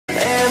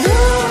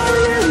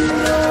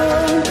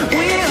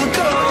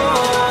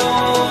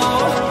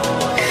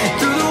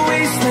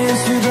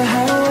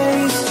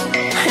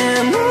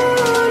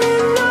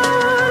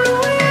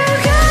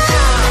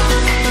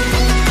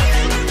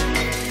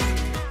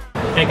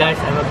guys,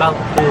 I'm about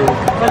to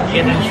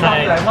get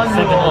inside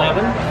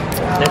 7-Eleven.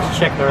 Let's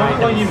check the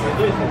items.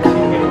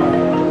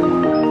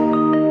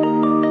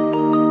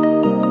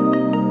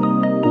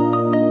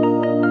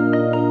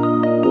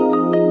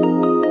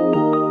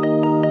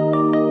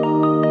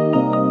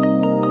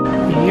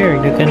 Here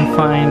you can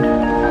find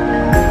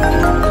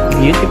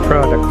beauty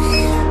products.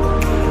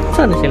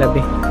 Saan sila, Bi?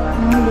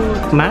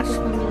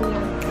 Mask?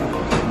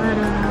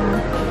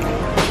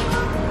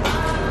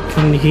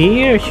 And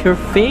here's your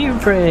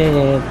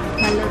favorite,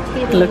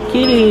 Hello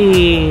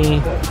Kitty.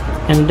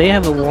 And they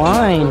have a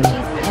wine.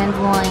 And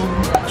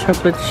wine.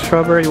 Chocolate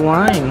strawberry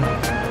wine.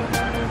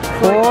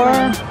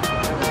 For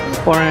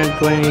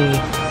 $420.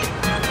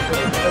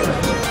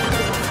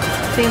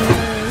 Famous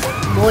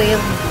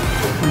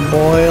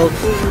Boiled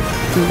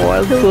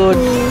food.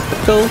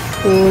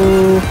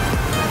 Tofu.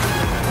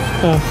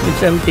 Oh,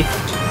 it's empty.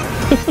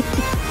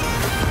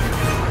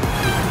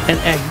 An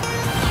egg.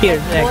 Here's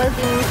egg. Boiled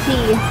in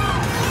tea.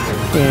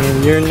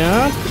 And you're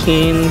not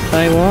in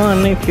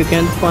Taiwan if you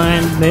can't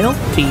find milk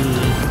tea.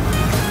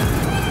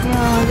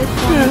 Yeah, this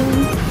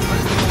one.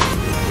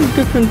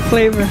 Different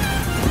flavor.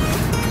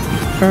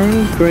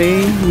 Earl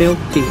Grey milk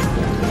tea.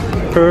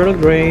 Earl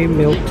Grey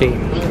milk tea.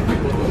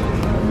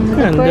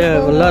 And they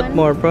have a lot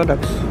more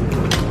products.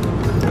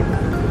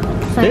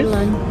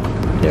 Ceylon.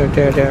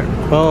 There.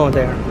 Oh,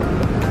 there.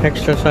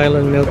 Extra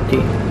Ceylon milk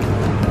tea.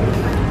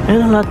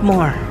 And a lot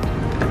more.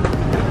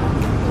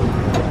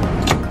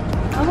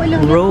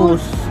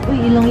 Rose.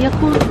 Uy, ilang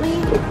Yakult na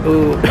yun.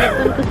 Oh.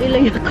 Ko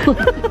ilang Yakult.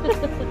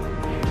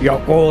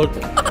 Yakult.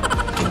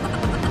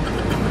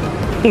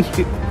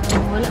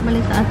 Wala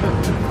mali sa ato.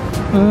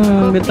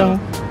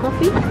 Bitang.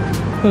 Coffee?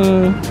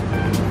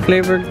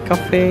 Flavored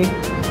cafe.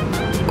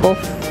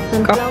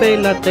 Cafe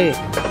latte.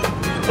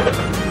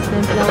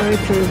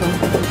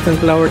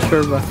 Sunflower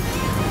churba.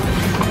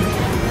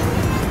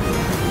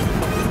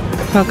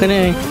 How can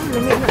I?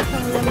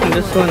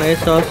 This one, I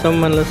saw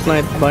someone last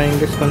night buying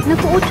this one.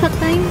 Naku, chat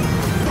time.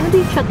 Ano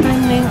yung chat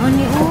time na yung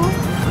oni, oh?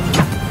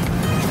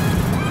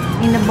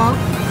 In a box?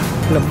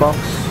 In a box.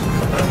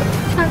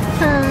 Chat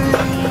time.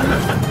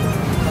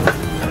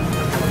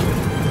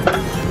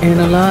 And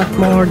a lot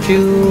more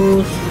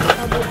juice.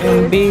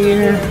 And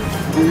beer.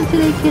 Ano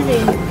sila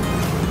kirin?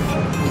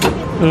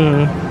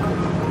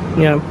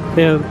 Yeah,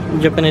 they have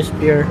Japanese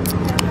beer.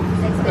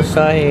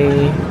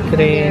 Asahi,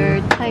 Beer,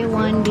 Kirin.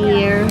 Taiwan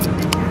beer.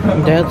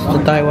 That's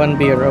the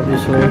Taiwan beer,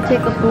 obviously. I'll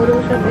take a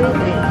photo of it.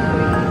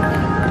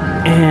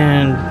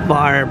 And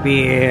bar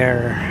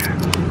beer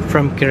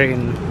from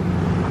Kirin.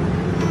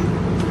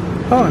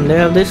 Oh, and they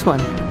have this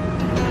one.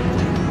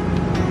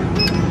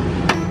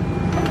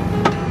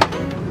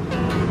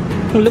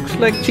 Looks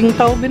like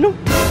Qingdao, Binu.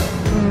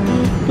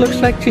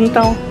 Looks like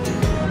Qingdao.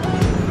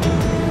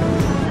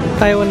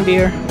 Taiwan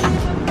beer.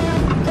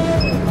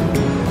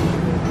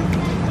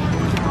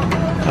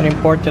 An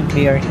imported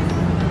beer.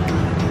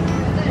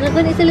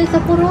 Nagani sila sa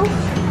puro?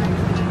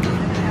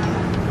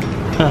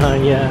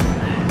 Yeah,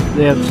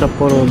 they have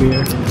Sapporo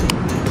beer.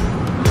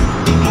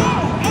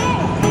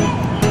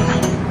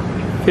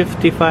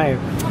 55.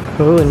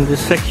 Oh, in this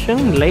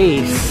section,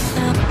 Lays.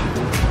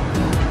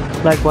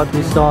 Like what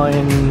we saw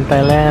in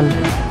Thailand.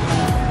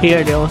 Here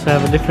they also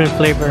have a different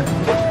flavor.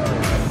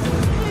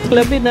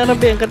 Labi na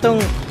rabi ang katong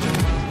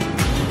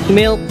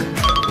milk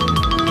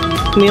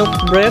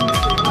bread.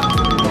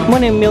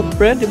 Ano yung milk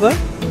bread, diba?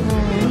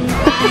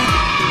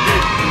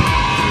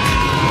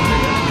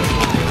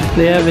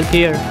 They have it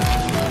here.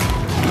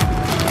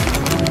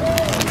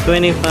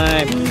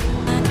 25.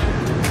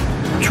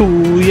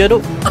 Chuyado.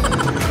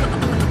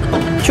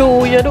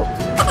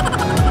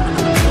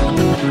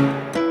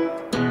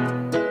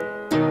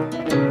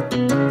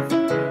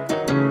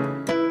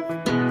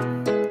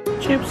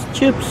 Chips.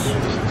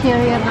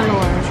 Chicheria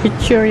galore.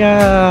 Chicheria.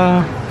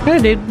 Yeah,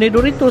 they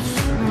Doritos.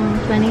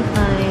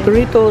 25.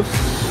 Doritos.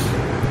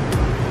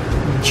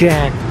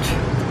 Jacked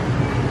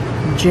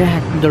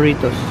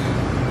Doritos.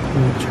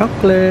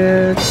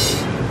 Chocolates.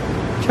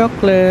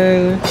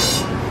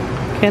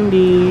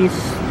 Candies.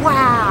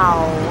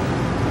 Wow!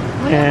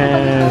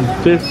 And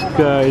this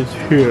guy's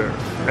here.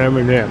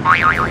 M&M. This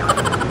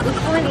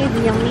one is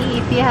yummy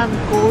if you have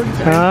colds.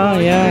 Ah,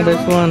 yeah,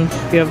 this one.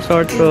 If you have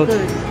sore throat.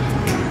 Good.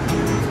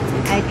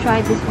 I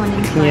tried this one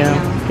in China. Yeah,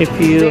 if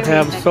you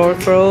have sore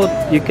throat,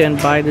 you can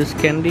buy this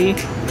candy.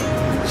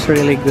 It's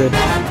really good.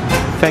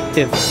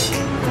 Effective.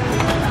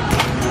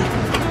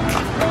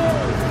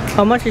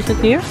 How much is it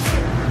here?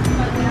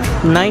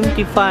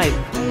 95.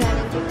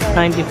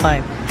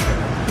 95.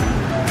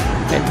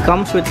 It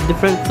comes with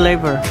different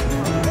flavor.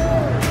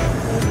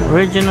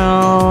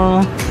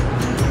 Original,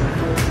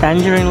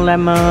 tangerine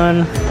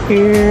lemon.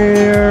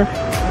 Here,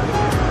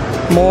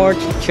 more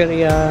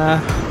chicheria.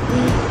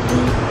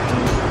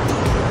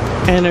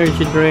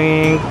 Energy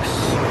drinks.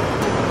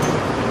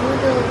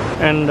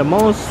 And the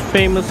most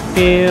famous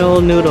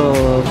meal,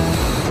 noodles.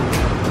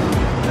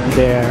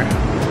 There.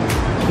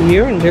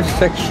 Here in this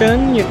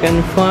section, you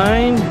can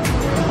find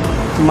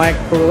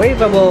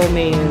microwavable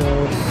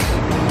meals.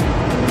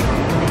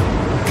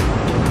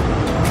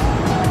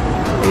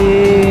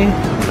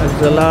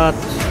 There's a lot,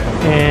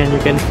 and you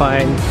can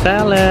find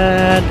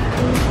salad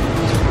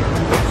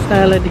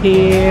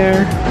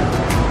here,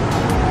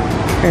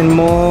 and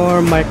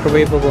more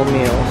microwavable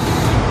meals.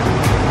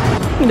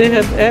 They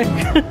have egg.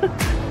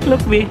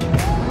 Look, me.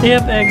 They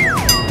have egg.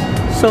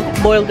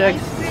 Soft-boiled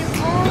eggs.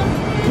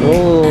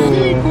 Oh.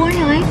 Corn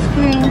ice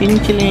cream.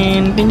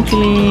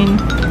 Pincilin.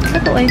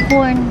 Ito ay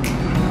corn.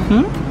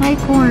 Hmm? Ay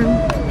corn.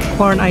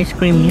 Corn ice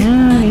cream.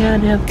 Yeah,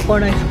 they have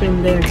corn ice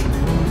cream there.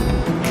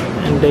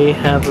 And they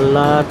have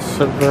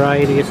lots of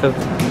varieties of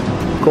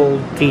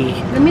cold tea.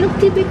 The milk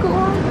tea ko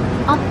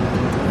up.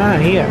 Ah,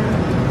 here.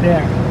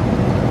 There.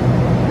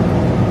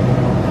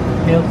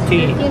 Milk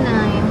tea.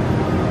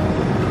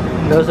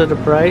 59. Those are the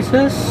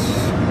prices.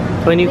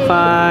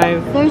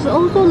 25. There's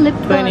also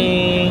Lipton.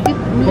 20.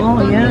 Lipton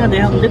Oh yeah, they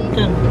have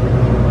Lipton.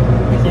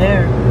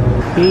 There.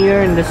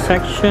 Here in this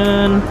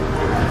section,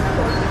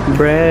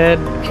 bread,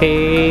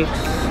 cakes,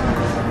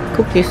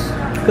 cookies.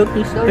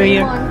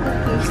 Here.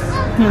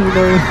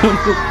 Doraemon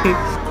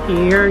cookies. Cookies.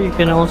 Here you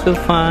can also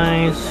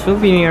find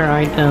souvenir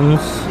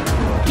items.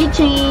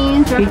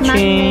 Keychains, ref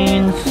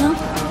magnets. No?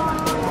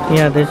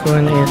 Yeah, this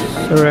one is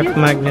a ref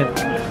magnet.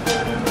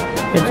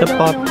 It's a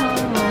pot.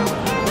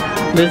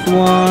 This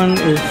one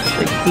is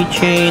a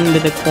keychain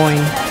with a coin.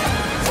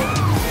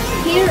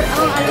 Here,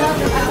 I love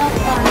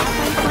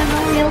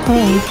milk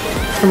tea.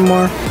 Some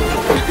more.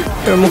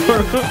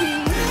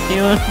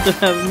 You want to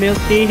have milk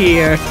tea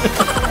here.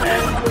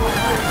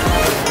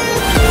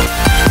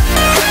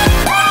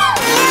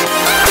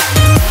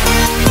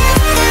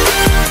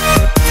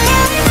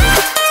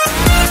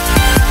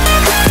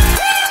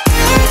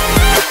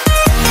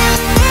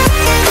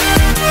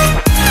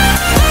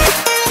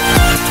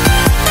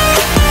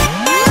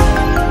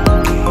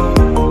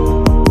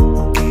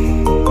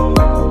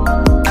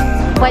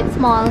 Quite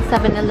small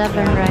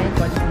 7-Eleven, right?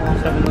 Quite small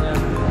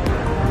 7-Eleven.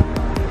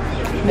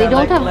 They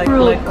don't have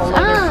fruits. all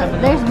other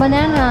 7-Eleven. There's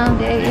banana.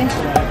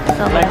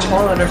 Like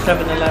all other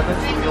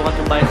 7-Elevens, if you want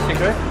to buy a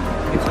cigarette,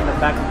 it's on the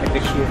back of the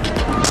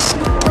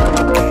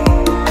cashier.